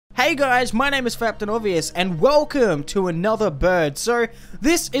Hey guys, my name is Captain Obvious, and welcome to another bird. So,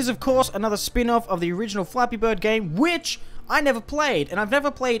 this is of course another spin-off of the original Flappy Bird game, which I never played. And I've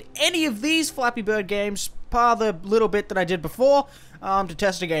never played any of these Flappy Bird games, par the little bit that I did before, to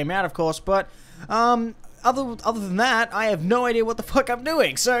test a game out of course, but, other than that, I have no idea what the fuck I'm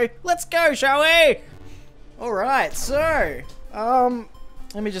doing. So, let's go, shall we? Alright, so,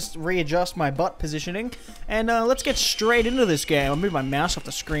 let me just readjust my butt positioning, and let's get straight into this game. I'll move my mouse off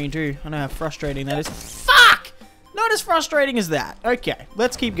the screen too. I know how frustrating that is. Fuck! Not as frustrating as that. Okay,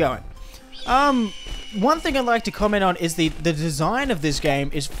 let's keep going. One thing I'd like to comment on is the design of this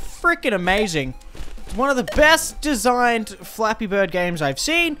game is freaking amazing. It's one of the best designed Flappy Bird games I've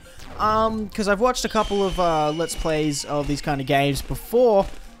seen, because I've watched a couple of Let's Plays of these kind of games before,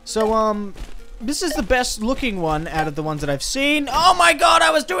 so, this is the best looking one out of the ones that I've seen. Oh my god,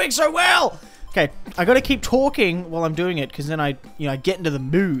 I was doing so well! Okay, I gotta keep talking while I'm doing it, because then I get into the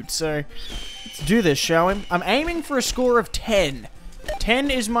mood. So, let's do this, shall we? I'm aiming for a score of 10.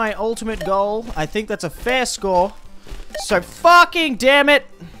 10 is my ultimate goal. I think that's a fair score. So, fucking damn it!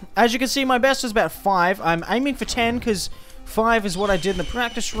 As you can see, my best is about 5. I'm aiming for 10, because 5 is what I did in the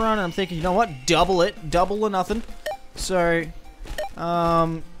practice run, and I'm thinking, you know what? Double it. Double or nothing. So,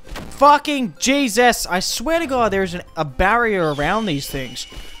 fucking Jesus! I swear to God, there's a barrier around these things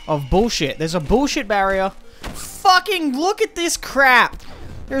of bullshit. There's a bullshit barrier. Fucking look at this crap!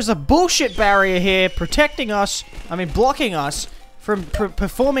 There's a bullshit barrier here protecting us, blocking us from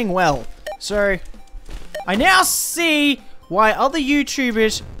performing well. So, I now see why other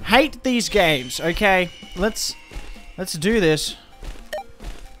YouTubers hate these games, okay? Let's do this.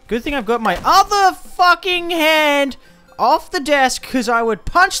 Good thing I've got my other fucking hand off the desk, because I would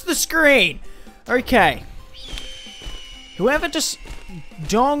punch the screen. Okay. Whoever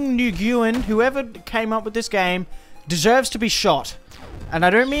whoever came up with this game deserves to be shot. And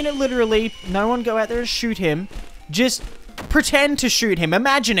I don't mean it literally. No one go out there and shoot him. Just pretend to shoot him.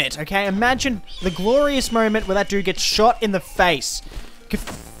 Imagine it, okay? Imagine the glorious moment where that dude gets shot in the face.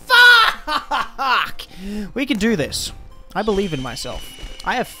 Fuck! We can do this. I believe in myself.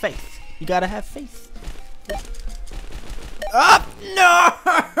 I have faith. You gotta have faith. Oh, no!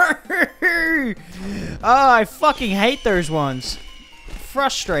 Oh, I fucking hate those ones.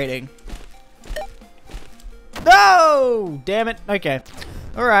 Frustrating. No! Damn it. Okay.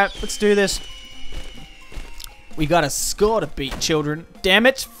 Alright, let's do this. We got a score to beat, children. Damn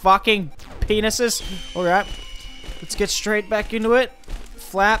it. Fucking penises. Alright. Let's get straight back into it.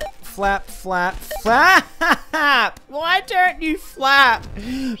 Flap, flap, flap, flap! Why don't you flap?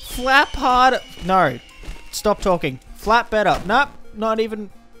 Flap harder. No. Stop talking. Flap better. Nope. Not even.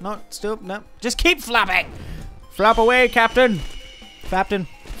 Not still. Nope. Just keep flapping. Flap away, Captain. Captain.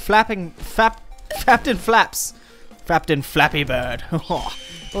 Flapping. Captain Flaps. Captain Flappy Bird.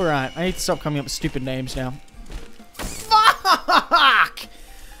 Alright. I need to stop coming up with stupid names now. Fuck!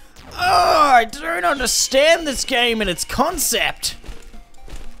 Oh, I don't understand this game and its concept.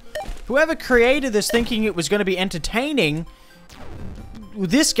 Whoever created this thinking it was going to be entertaining,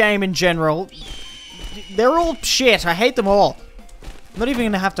 this game in general, they're all shit. I hate them all. I'm not even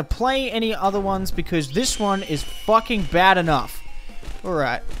going to have to play any other ones because this one is fucking bad enough.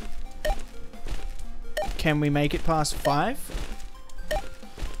 Alright. Can we make it past 5?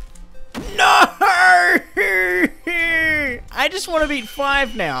 No! I just want to beat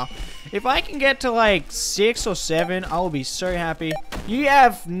 5 now. If I can get to like 6 or 7, I will be so happy. You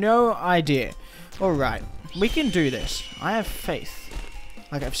have no idea. Alright. We can do this. I have faith.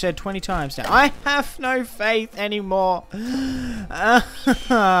 Like I've said 20 times now. I have no faith anymore.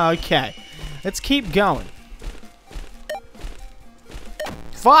 Okay. Let's keep going.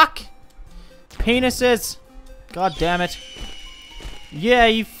 Fuck! Penises! God damn it. Yeah,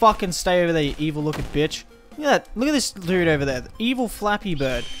 you fucking stay over there, you evil looking bitch. Look at that. Look at this dude over there. The evil Flappy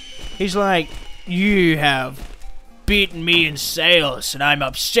Bird. He's like, you have beaten me in sales, and I'm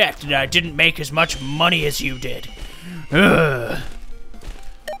upset that I didn't make as much money as you did. Ugh.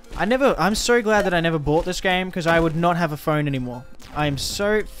 I'm so glad that I never bought this game, because I would not have a phone anymore. I am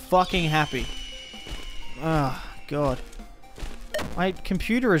so fucking happy. Oh, God. My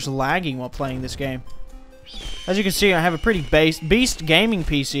computer is lagging while playing this game. As you can see, I have a pretty beast gaming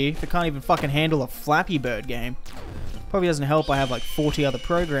PC that can't even fucking handle a Flappy Bird game. Probably doesn't help I have like 40 other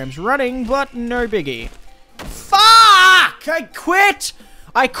programs running, but no biggie. Fuck! I quit!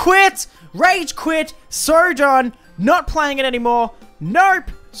 I quit! Rage quit! So done! Not playing it anymore!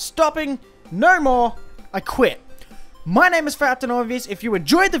 Nope! Stopping! No more! I quit. My name is Captain Obvious. If you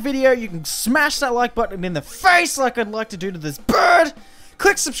enjoyed the video, you can smash that like button in the face like I'd like to do to this bird.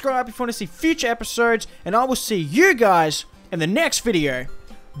 Click subscribe if you want to see future episodes, and I will see you guys in the next video.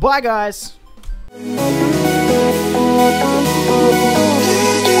 Bye, guys.